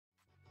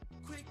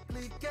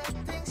we get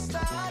things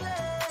started.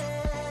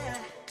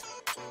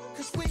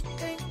 Cause we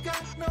ain't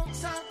got no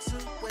time to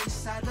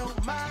waste, I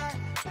don't mind.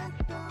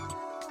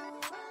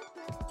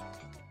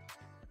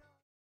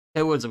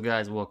 Hey, what's up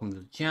guys, welcome to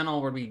the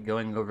channel. We're going to be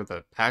going over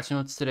the patch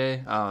notes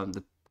today.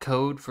 The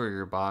code for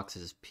your box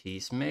is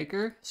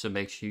Peacemaker, so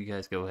make sure you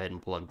guys go ahead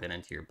and plug that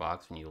into your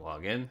box when you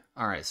log in.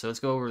 Alright, so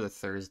let's go over the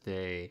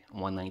Thursday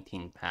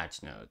 119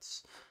 patch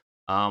notes.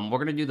 We're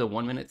going to do the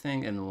 1 minute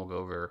thing and then we'll go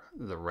over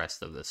the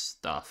rest of this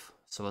stuff.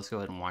 So let's go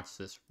ahead and watch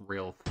this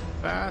real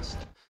fast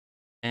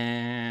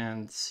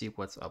and see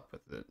what's up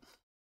with it.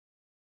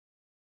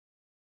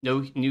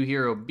 No new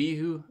hero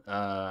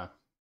BeeHoo,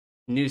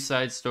 new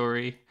side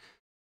story.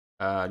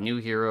 New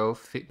hero,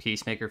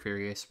 Peacemaker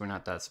Furious, we're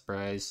not that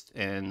surprised,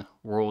 and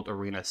World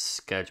Arena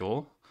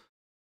schedule.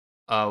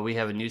 We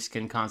have a new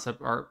skin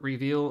concept art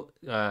reveal,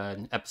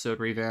 an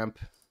episode revamp,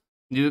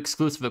 new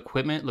exclusive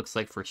equipment, looks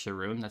like for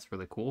Sharoon, that's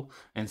really cool,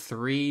 and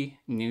 3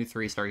 new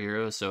 3-star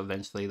heroes, so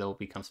eventually they'll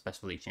become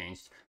specially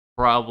changed,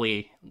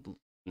 probably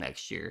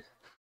next year,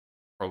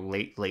 or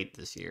late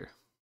this year.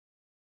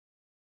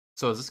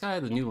 So is this guy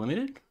the new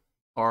limited,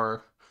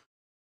 or,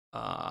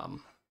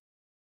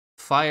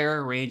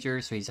 Fire Ranger,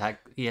 so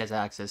he has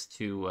access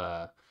to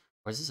or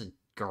is this a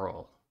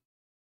girl?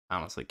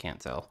 Honestly can't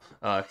tell.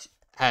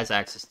 Has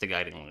access to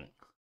guiding limit.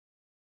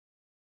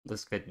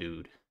 This good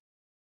dude.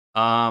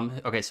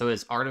 Okay, so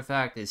his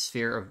artifact is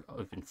Sphere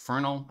of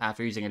Infernal.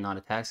 After using a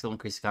non-attack skill,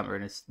 increases combat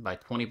radius by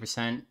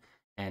 20%,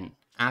 and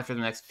after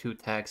the next 2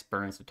 attacks,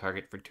 burns the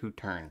target for 2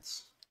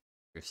 turns.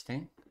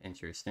 Interesting.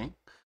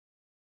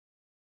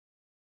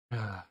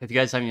 If you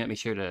guys haven't yet, make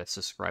sure to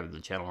subscribe to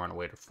the channel. We're on our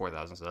way to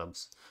 4,000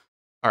 subs.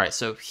 Alright,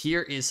 so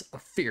here is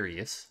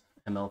Furious,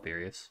 ML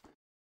Furious.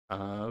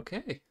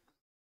 Okay.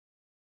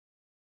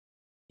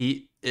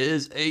 He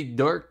is a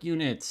dark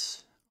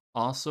unit.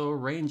 Also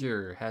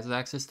Ranger, has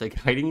access to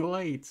guiding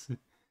lights.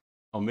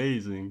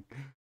 Amazing.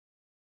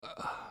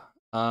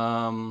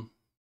 Global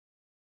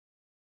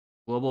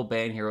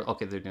ban hero.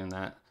 Okay, they're doing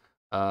that.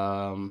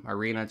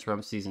 Arena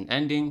Trump season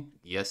ending.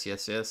 Yes.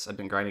 I've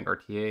been grinding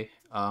RTA.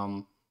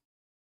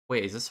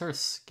 Wait, is this her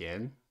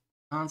skin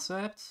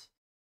concept?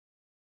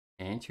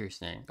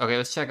 Interesting. Okay,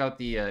 let's check out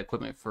the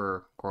equipment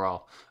for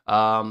Coral.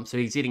 So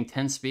he's getting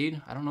 10 speed.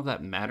 I don't know if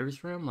that matters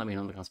for him. Let me know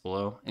in the comments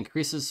below.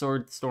 Increases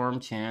Sword Storm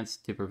chance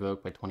to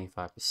provoke by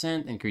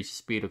 25%. Increases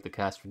speed of the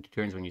cast for 2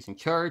 turns when using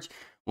charge.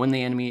 When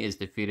the enemy is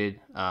defeated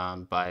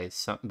by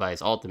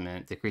his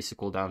ultimate, decreases the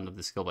cooldown of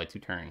the skill by 2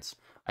 turns.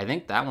 I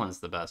think that one's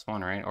the best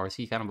one, right? Or is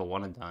he kind of a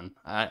one and done?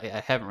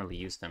 I haven't really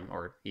used him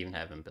or even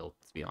have him built,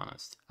 to be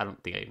honest. I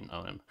don't think I even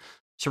own him.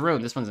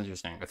 Sharoon, this one's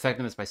interesting.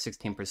 Effectiveness by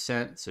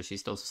 16%, so she's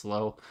still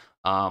slow.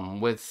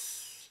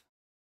 With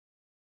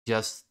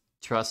Just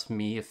Trust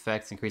Me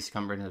effects, increases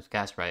combat of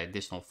cast by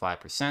additional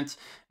 5%,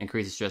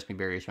 increases Trust Me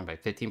variation by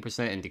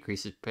 15%, and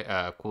decreases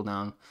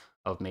cooldown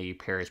of May You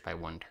Perish by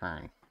 1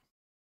 turn.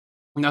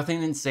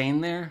 Nothing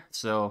insane there,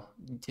 so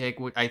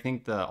I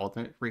think the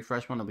ultimate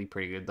refresh one will be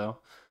pretty good though.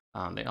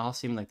 They all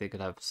seem like they could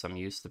have some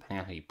use depending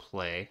on how you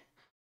play.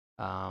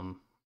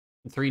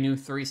 3 new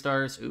 3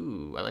 stars.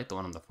 Ooh, I like the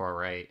one on the far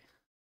right.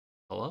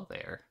 Hello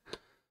there.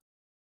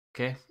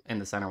 Okay,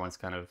 and the center one's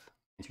kind of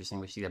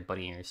interesting, but she got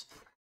bunny ears.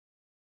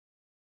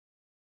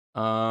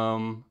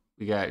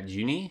 We got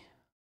Junie.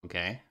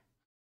 Okay.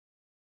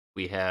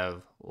 We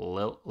have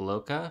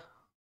Loka.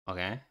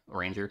 Okay,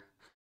 Ranger.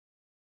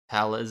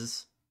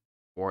 Talaz,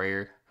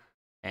 Warrior,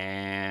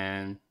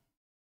 and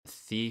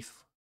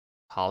Thief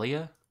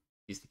Talia.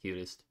 He's the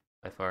cutest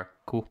by far.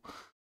 Cool.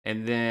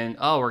 And then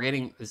we're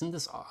getting, isn't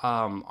this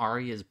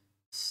Arya's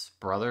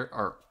brother,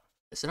 or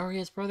is it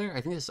Arya's brother? I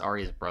think this is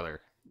Arya's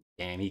brother.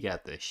 And he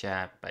got the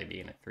shat by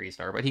being a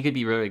 3-star, but he could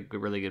be really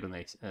good when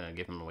they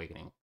give him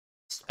Awakening.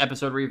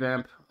 Episode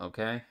revamp.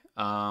 Okay.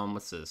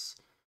 What's this?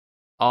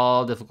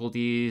 All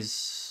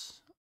difficulties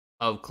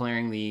of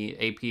clearing the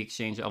AP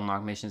exchange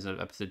unlock missions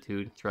of episode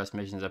 2, Trust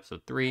missions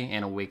episode 3,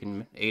 and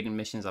Aiden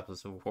missions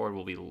episode 4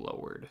 will be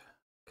lowered.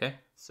 Okay,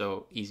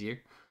 so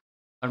easier.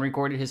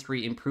 Unrecorded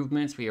history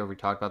improvements. We already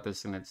talked about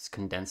this, and let's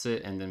condense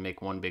it and then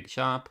make one big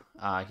shop.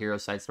 Hero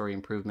side story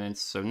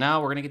improvements. So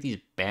now we're gonna get these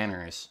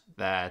banners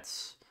that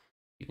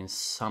you can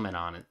summon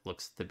on, it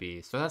looks to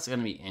be. So that's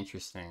gonna be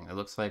interesting. It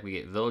looks like we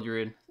get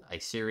Vildred,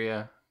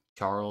 Iseria,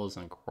 Charles,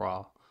 and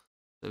Crawl.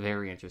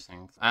 Very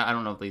interesting. I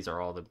don't know if these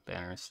are all the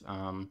banners.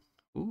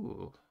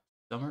 Ooh,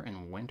 summer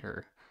and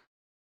winter.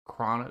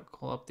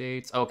 Chronicle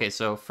updates. Okay,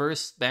 so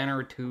first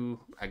banner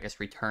to, I guess,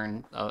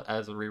 return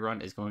as a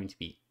rerun is going to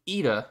be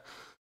Ida.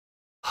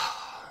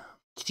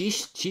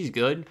 She's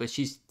good, but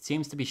she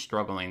seems to be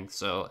struggling.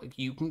 So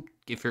you can,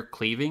 if you're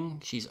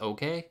cleaving, she's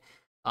okay.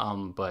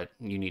 But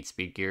you need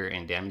speed gear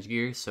and damage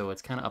gear, so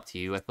it's kind of up to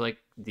you. I feel like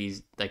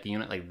a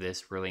unit like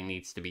this really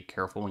needs to be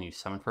careful when you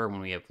summon for her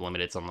when we have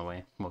limiteds on the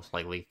way, most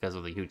likely because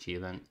of the Huchi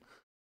event.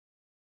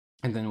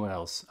 And then what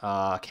else?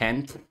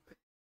 Ken.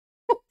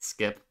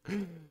 Skip.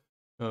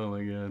 Oh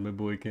my god, my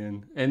boy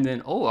Ken. And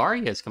then,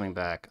 Arya is coming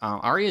back.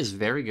 Arya is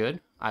very good.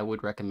 I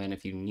would recommend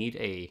if you need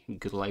a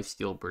good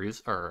lifesteal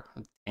bruise or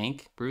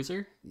tank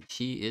bruiser,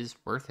 she is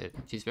worth it.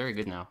 She's very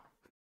good now.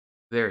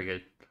 Very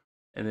good.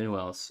 And then who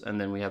else? And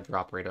then we have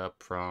drop rate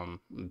up from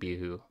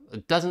BeeHoo.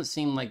 It doesn't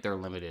seem like they're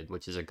limited,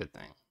 which is a good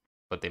thing,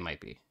 but they might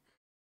be.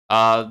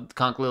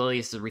 Conch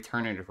Lilius is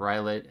returning to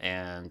Rylet,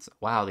 and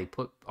wow, they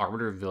put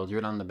Arbiter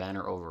Vildred on the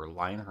banner over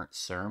Lionheart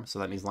Serm, so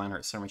that means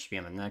Lionheart Serm should be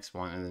on the next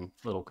one, and then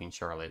Little Queen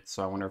Charlotte.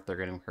 So I wonder if they're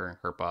getting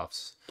her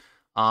buffs.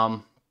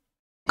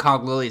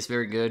 Conch Lily is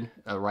very good.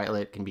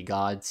 Rylet can be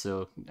God,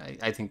 so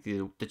I think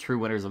the true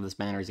winners of this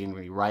banner is going to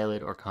be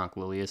Rylet or Conch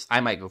Lilius. I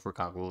might go for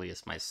Conch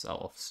Lilius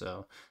myself.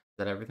 So is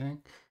that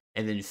everything?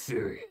 And then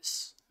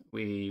Furious.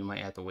 We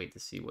might have to wait to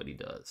see what he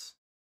does.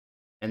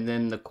 And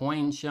then the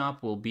coin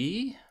shop will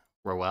be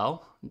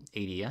Roel,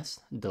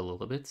 ADS,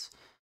 Delilibits,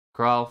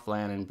 Kral,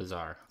 Flan, and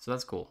Bazaar. So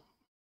that's cool.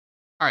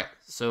 Alright,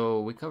 so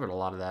we covered a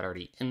lot of that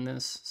already in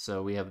this.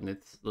 So we have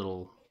this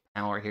little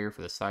panel right here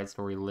for the side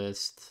story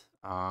list.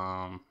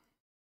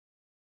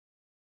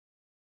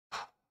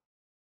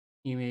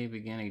 You may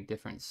begin a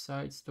different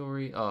side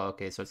story. Oh,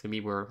 okay, so it's gonna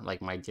be where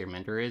like My Dear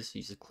Mentor is.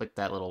 You just click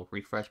that little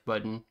refresh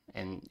button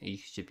and you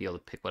should be able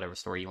to pick whatever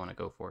story you want to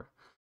go for.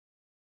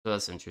 So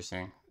that's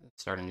interesting.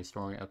 Start a new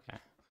story, okay.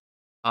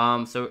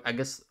 So I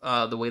guess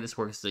the way this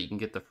works is that you can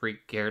get the free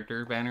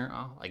character banner.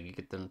 Like you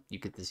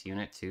get this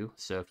unit too.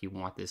 So if you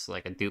want this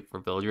like a dupe for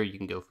Vildred, you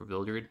can go for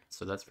Vildred.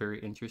 So that's very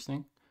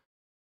interesting.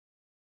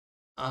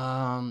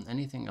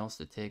 Anything else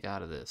to take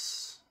out of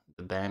this?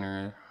 The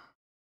banner.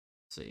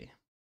 Let's see.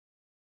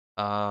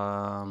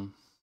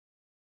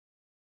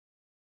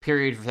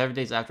 Period for 7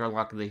 days after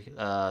unlocking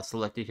the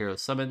selected hero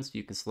summons,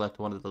 you can select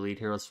one of the lead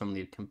heroes from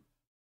the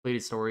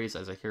completed stories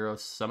as a hero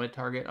summon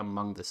target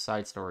among the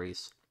side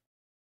stories.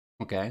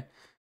 Okay.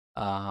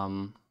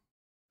 The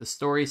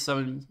story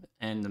summon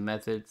and the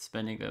method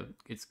spending of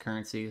its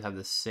currency have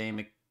the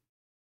same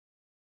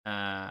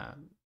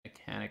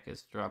mechanic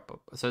as drop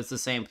up. So it's the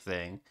same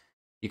thing.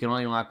 You can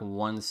only unlock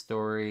one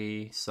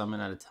story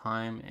summon at a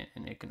time,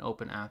 and it can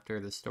open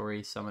after the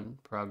story summon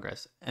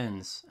progress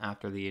ends.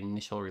 After the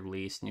initial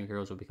release, new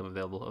heroes will become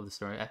available of the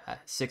story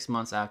 6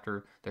 months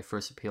after their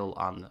first appeal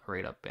on the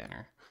rate up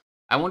banner.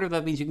 I wonder if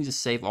that means you can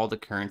just save all the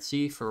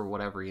currency for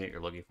whatever unit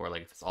you're looking for,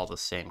 like if it's all the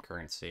same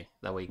currency.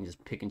 That way you can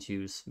just pick and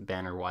choose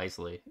banner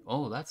wisely.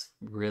 Oh, that's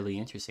really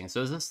interesting.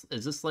 So is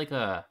this like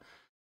a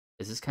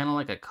is this kind of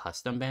like a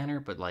custom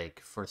banner, but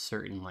like for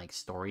certain like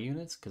story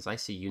units? Because I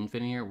see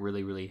Yunfin here,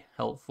 really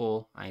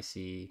helpful. I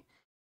see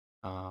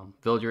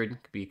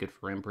Vildred could be good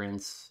for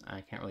imprints.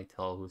 I can't really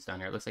tell who's down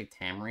here. It looks like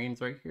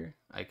Tamarine's right here.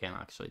 I can't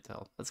actually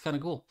tell. That's kind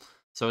of cool.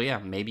 So yeah,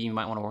 maybe you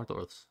might want to work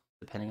those,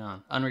 depending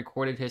on.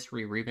 Unrecorded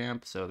history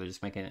revamp, so they're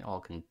just making it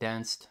all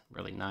condensed.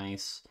 Really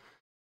nice.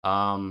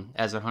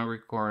 As a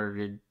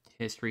unrecorded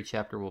history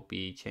chapter will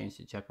be changed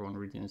to chapter 1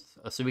 regions.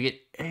 So we get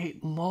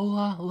 8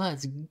 Mola.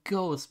 Let's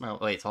go. Smile.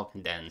 Wait, it's all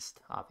condensed,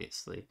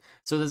 obviously.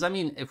 So does that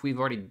mean if we've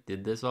already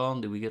did this all,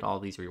 do we get all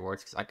these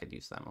rewards? Because I could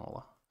use that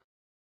Mola.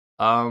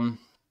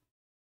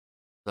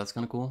 That's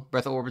kind of cool.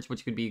 Breath of Orbits,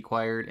 which could be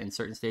acquired in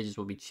certain stages,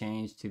 will be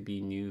changed to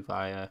be new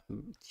via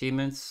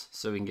achievements.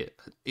 So we can get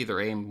either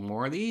A,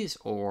 more of these,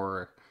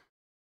 or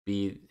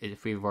B,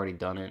 if we've already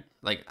done it.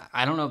 Like,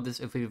 I don't know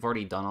if we've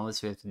already done all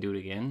this, we have to do it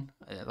again.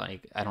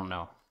 Like, I don't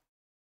know.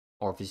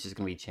 Or if it's just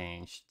going to be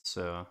changed.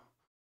 So,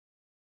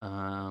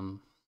 so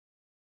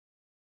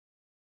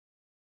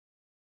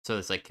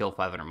it's like kill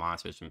 500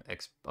 monsters from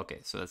X. Okay,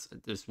 so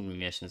there's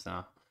missions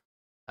now.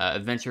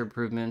 Adventure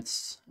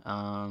improvements,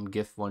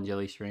 gift 1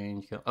 jelly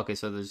strange. Okay,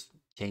 so there's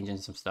changing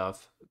some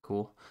stuff.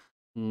 Cool.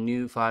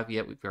 New 5,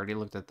 yeah, we've already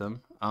looked at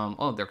them.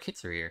 Oh, their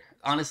kits are here.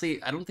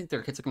 Honestly, I don't think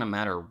their kits are going to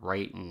matter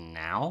right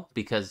now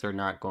because they're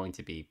not going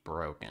to be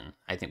broken.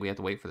 I think we have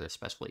to wait for their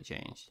specially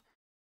changed.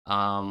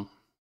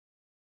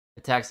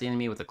 Attacks the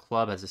enemy with a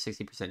club has a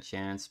 60%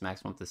 chance,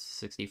 maximum to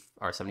 60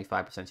 or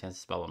 75% chance to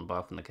spell one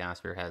buff, and the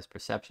caster has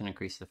perception,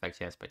 increases effect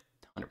chance by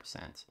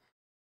 100%.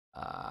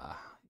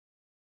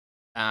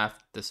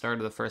 After the start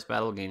of the first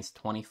battle against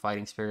 20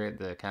 fighting spirit,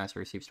 the caster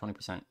receives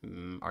 20%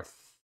 or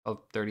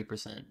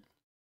 30%.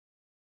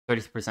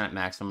 30%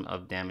 maximum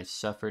of damage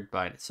suffered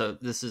by it. So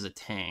this is a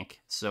tank.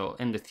 So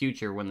in the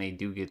future, when they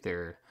do get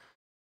their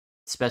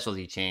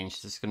specialty changed,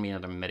 this is going to be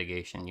another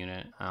mitigation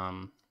unit.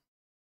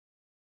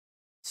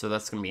 So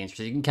that's going to be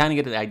interesting. You can kind of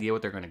get an idea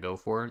what they're going to go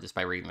for just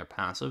by reading their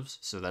passives.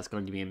 So that's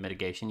going to be a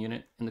mitigation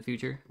unit in the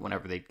future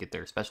whenever they get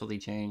their specialty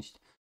changed.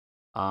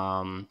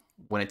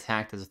 When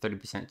attacked, there's a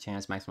 30%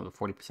 chance, maximum of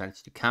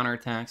 40% to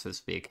counterattack. So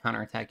this would be a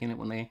counterattack unit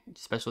when they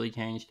specialty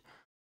changed.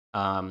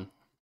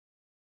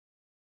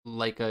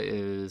 Leica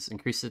is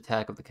increases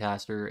attack of the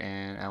caster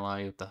and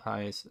ally with the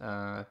highest.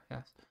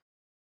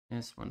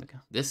 Yes, when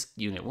this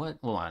unit, what?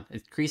 Hold on.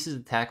 It increases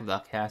attack of the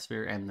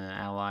caster and the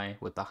ally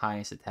with the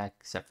highest attack,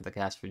 except for the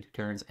caster for 2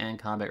 turns, and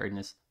combat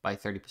readiness by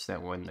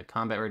 30% when the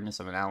combat readiness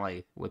of an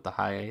ally with the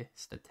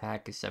highest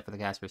attack, except for the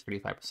caster, is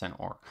 35%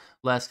 or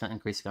less, can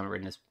increase combat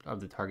readiness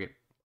of the target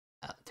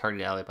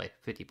ally by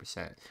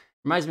 50%.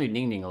 Reminds me of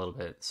Ning Ning a little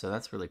bit, so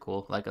that's really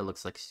cool. Leica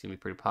looks like she's gonna be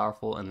pretty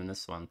powerful, and then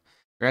this one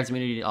Grants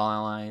immunity to all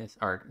allies,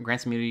 or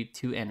grants immunity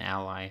to an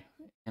ally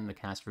in the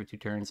cast for 2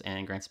 turns,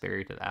 and grants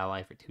barrier to the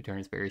ally for 2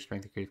 turns. Barrier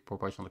strength increases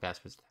proportional to the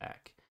caster's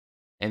attack.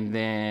 And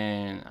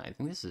then I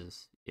think this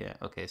is yeah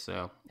okay.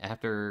 So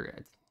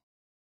after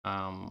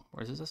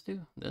where's his S2?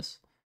 This.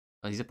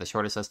 Oh, he's at the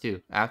shortest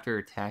S2. After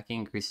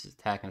attacking, increases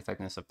attack and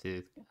effectiveness up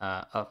to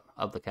up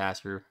of the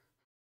caster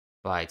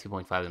by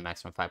 2.5 to the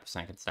maximum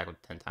 5%, can stack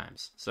with 10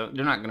 times. So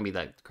they're not going to be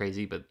that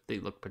crazy, but they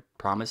look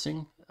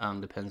promising.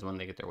 Depends when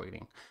they get their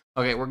weighting.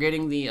 Okay, we're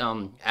getting the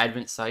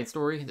Advent side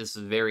story. This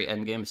is very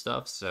endgame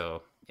stuff,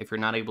 so if you're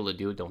not able to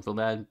do it, don't feel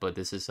bad, but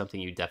this is something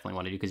you definitely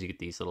want to do because you get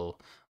these little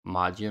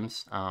mod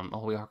gems.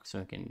 Oh, we are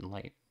getting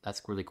light.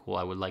 That's really cool.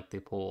 I would like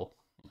to pull,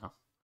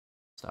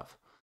 stuff.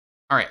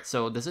 All right,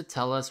 so does it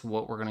tell us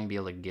what we're going to be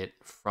able to get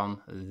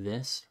from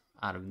this,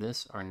 out of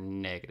this, or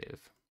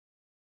negative?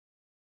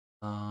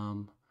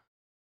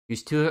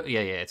 Use 2,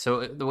 yeah.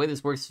 So the way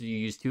this works is you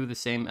use 2 of the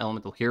same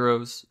elemental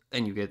heroes,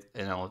 and you get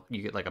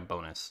like a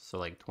bonus, so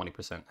like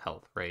 20%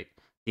 health, right?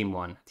 Team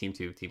 1, Team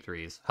 2, Team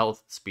 3 is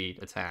health, speed,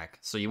 attack.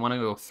 So you want to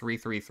go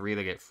 3-3-3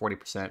 to get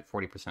 40%,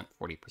 40%,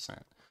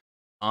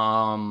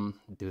 40%.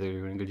 Do they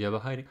do a good job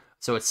of hiding?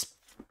 So it's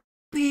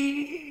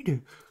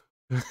speed,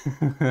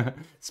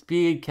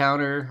 speed,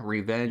 counter,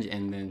 revenge,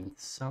 and then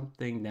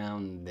something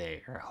down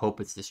there. I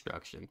hope it's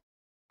destruction.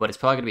 But it's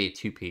probably going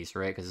to be a 2-piece,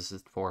 right? Because this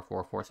is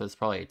 4-4-4, so it's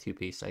probably a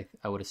 2-piece.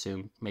 I would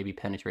assume maybe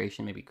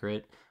penetration, maybe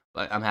crit.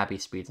 But I'm happy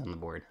speed's on the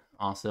board.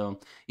 Also,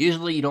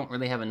 usually you don't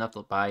really have enough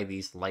to buy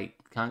these light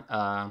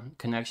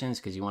connections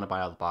because you want to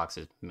buy all the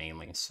boxes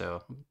mainly.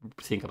 So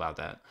think about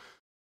that.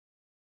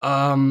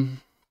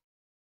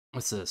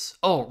 What's this?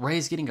 Oh,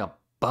 Ray's getting a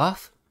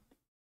buff?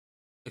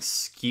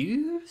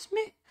 Excuse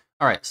me?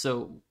 Alright,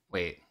 so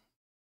wait.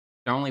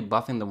 They're only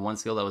buffing the one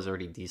skill that was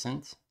already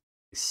decent?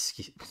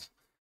 Excuse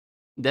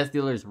Death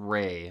Dealer's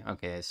Ray.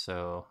 Okay,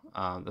 so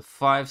the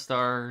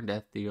 5-star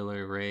Death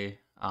Dealer Ray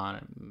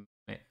on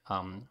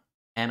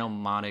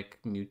Anomotic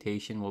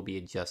Mutation will be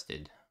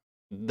adjusted.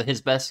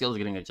 His best skill is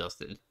getting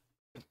adjusted.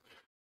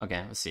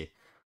 Okay, let's see.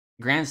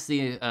 Grants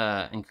the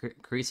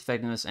increased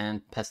effectiveness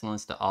and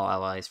pestilence to all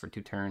allies for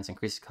 2 turns.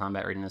 Increases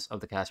combat readiness of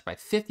the caster by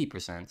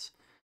 50%,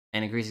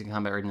 and increases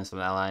combat readiness of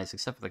allies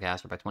except for the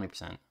caster by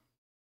 20%.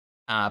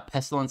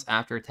 Pestilence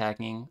after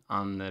attacking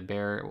on the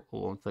bear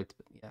will inflict.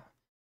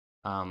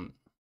 Yeah.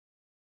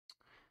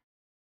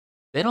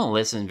 They don't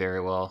listen very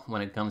well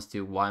when it comes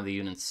to why the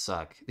units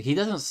suck. He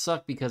doesn't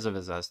suck because of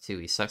his S2.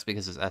 He sucks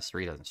because his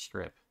S3 doesn't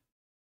strip.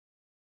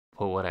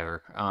 But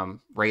whatever.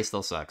 Ray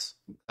still sucks.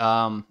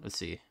 Let's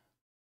see.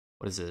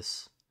 What is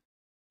this?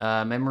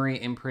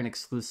 Memory imprint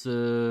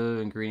exclusive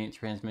ingredient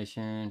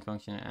transmission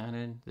function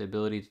added. The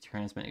ability to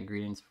transmit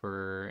ingredients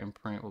for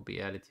imprint will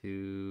be added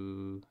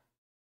to.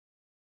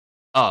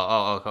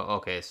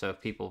 Okay. So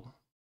if people,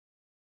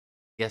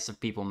 if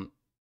people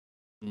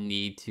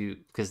need to,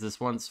 because this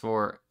one's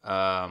for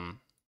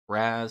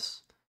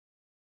Raz,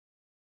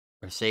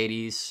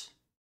 Mercedes,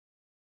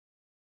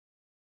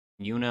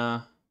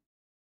 Yuna,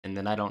 and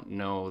then I don't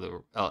know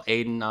the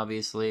Aiden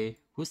obviously.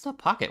 Who's the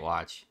Pocket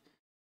Watch?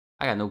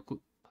 I got no clue.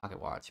 Pocket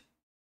Watch.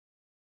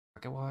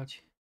 Pocket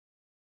Watch.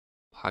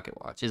 Pocket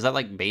Watch. Is that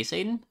like base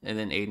Aiden and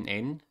then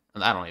Aiden?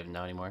 I don't even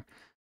know anymore.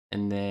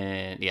 And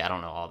then yeah, I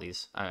don't know all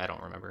these. I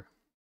don't remember.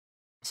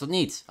 So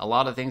neat. A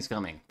lot of things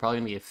coming. Probably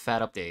gonna be a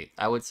fat update.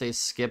 I would say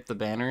skip the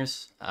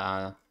banners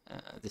to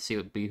see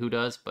what BeeHoo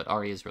does, but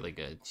Ari is really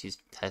good. She's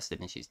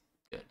tested and she's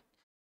good.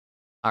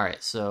 All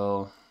right,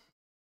 so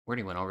we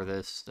already went over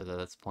this.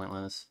 That's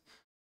pointless.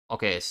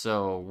 Okay,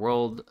 so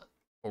World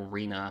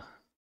Arena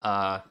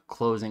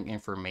closing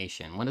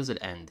information. When does it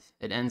end?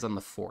 It ends on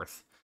the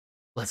 4th.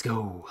 Let's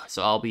go.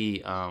 So I'll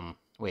be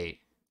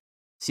wait.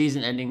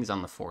 Season endings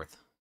on the 4th.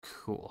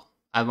 Cool.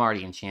 I'm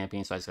already in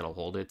champion, so I just gotta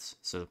hold it.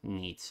 So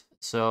neat.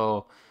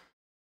 So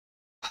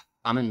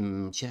I'm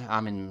in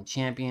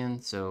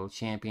champion, so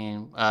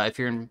champion. If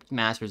you're in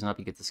masters and up,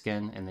 you get the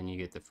skin, and then you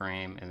get the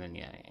frame, and then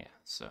yeah.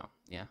 So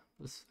yeah,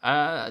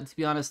 to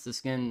be honest, the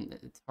skin,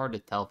 it's hard to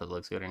tell if it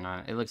looks good or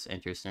not. It looks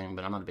interesting,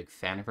 but I'm not a big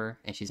fan of her,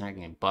 and she's not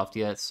getting buffed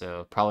yet.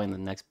 So probably in the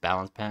next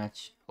balance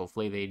patch,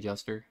 hopefully they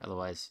adjust her.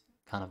 Otherwise,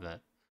 kind of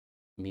a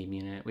meme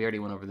unit. We already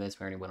went over this.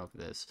 We already went over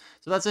this.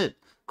 So that's it.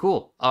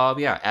 Cool.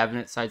 Yeah,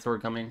 Advent side story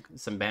coming.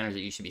 Some banners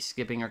that you should be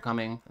skipping are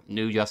coming.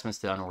 New adjustments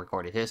to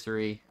unrecorded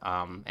history.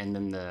 And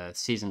then the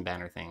season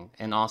banner thing.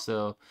 And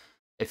also,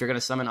 if you're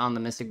gonna summon on the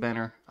Mystic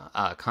banner,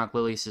 Conch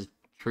Lilies is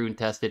true and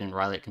tested, and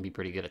Rylot can be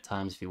pretty good at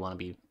times if you want to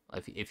be.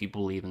 If you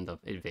believe in the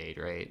invade,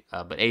 right?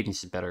 But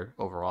Agents is better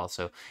overall,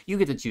 so you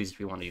get to choose if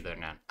you want to do that or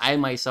not. I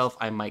myself,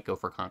 I might go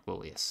for Conch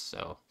Lilies,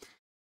 so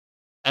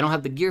I don't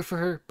have the gear for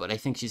her, but I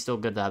think she's still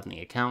good to have in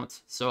the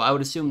account. So I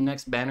would assume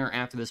next banner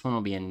after this one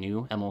will be a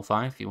new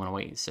MO5. If you want to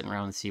wait and sit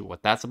around and see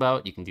what that's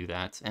about, you can do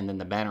that. And then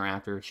the banner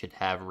after should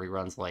have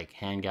reruns like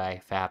Hand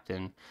Guy,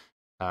 Fapton,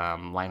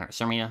 Lionheart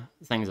Sermia,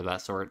 things of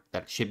that sort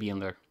that should be in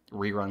the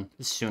rerun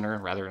sooner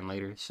rather than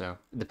later. So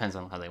it depends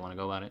on how they want to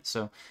go about it.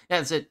 So yeah,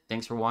 that's it.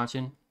 Thanks for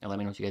watching, and let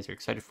me know what you guys are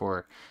excited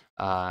for.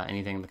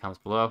 Anything in the comments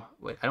below.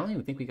 Wait, I don't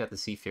even think we got to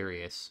see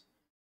Furious.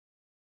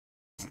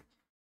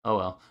 Oh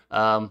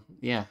well.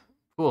 Yeah.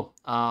 Cool.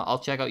 I'll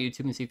check out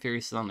YouTube and see if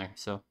Furious is on there.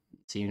 So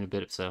see you in a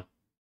bit. So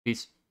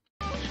peace.